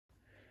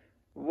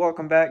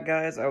Welcome back,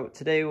 guys.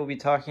 Today we'll be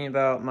talking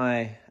about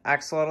my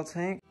axolotl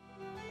tank.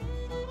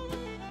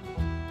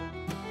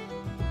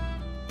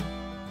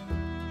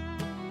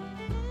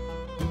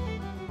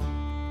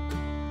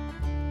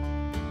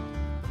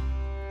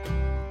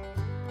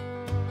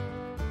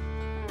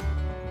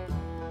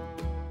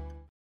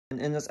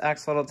 In this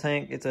axolotl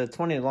tank, it's a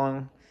 20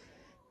 long,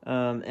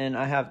 and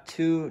I have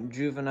 2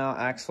 juvenile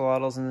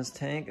axolotls in this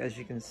tank. As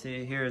you can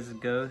see, here is a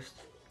Ghost.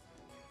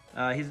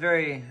 He's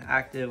very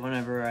active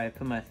whenever I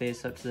put my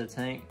face up to the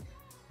tank,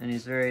 and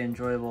he's very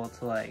enjoyable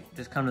to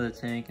just come to the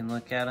tank and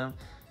look at him.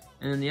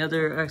 And then the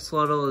other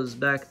axolotl is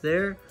back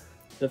there.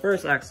 The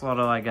first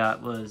axolotl I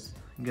got was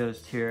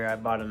Ghost here. I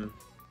bought him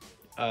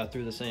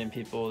through the same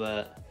people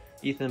that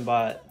Ethan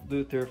bought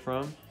Luther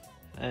from.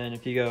 And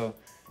if you go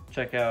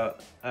check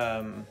out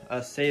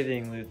us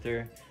saving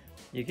Luther,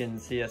 you can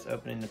see us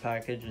opening the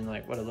package and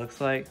what it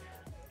looks like.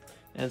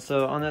 And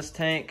so on this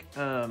tank,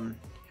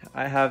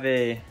 I have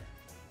a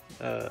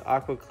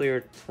Aqua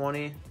Clear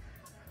 20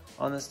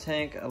 on this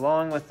tank,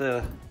 along with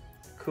the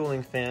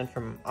cooling fan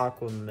from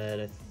Aquamed,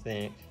 I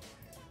think.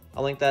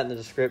 I'll link that in the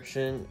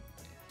description.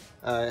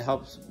 It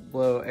helps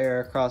blow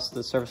air across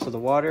the surface of the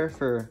water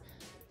for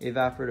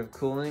evaporative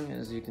cooling.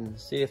 As you can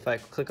see, if I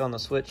click on the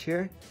switch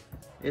here,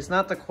 it's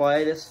not the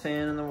quietest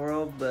fan in the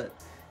world, but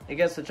it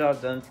gets the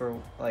job done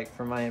for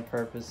my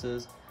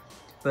purposes.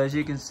 But as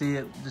you can see,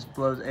 it just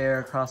blows air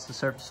across the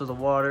surface of the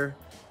water.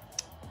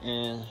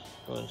 And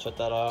go ahead and shut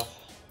that off.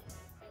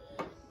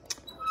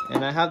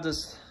 And I have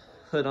this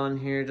hood on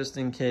here just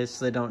in case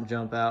they don't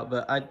jump out,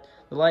 but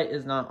the light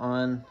is not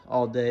on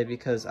all day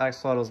because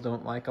axolotls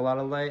don't like a lot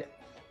of light,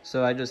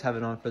 so I just have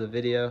it on for the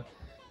video.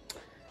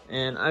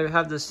 And I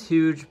have this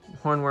huge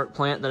hornwort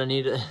plant that I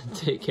need to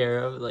take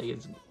care of.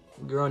 It's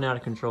growing out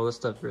of control. This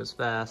stuff grows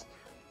fast.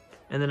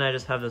 And then I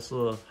just have this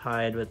little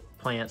hide with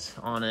plants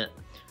on it.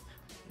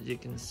 As you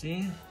can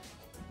see,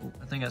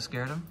 I think I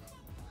scared him.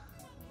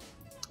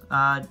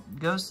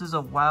 Ghost is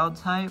a wild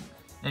type,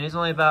 and he's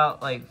only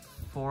about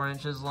 4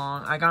 inches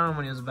long. I got him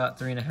when he was about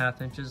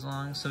 3.5 inches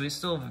long, so he's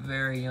still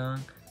very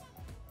young.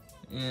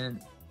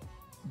 And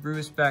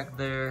Bruce back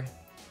there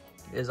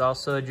is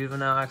also a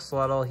juvenile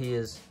axolotl.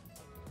 He's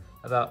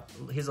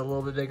a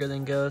little bit bigger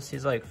than Ghost.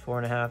 He's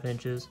 4.5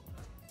 inches,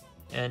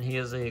 and he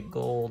is a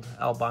gold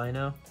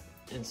albino.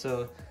 And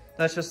so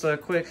that's just a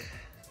quick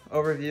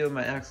overview of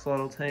my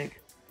axolotl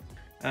tank.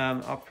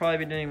 I'll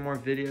probably be doing more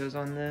videos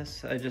on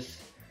this.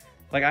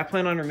 I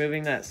plan on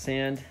removing that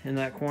sand in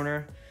that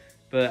corner,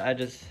 but I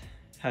just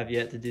have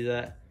yet to do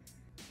that.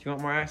 If you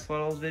want more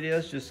axolotls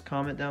videos, just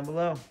comment down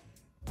below.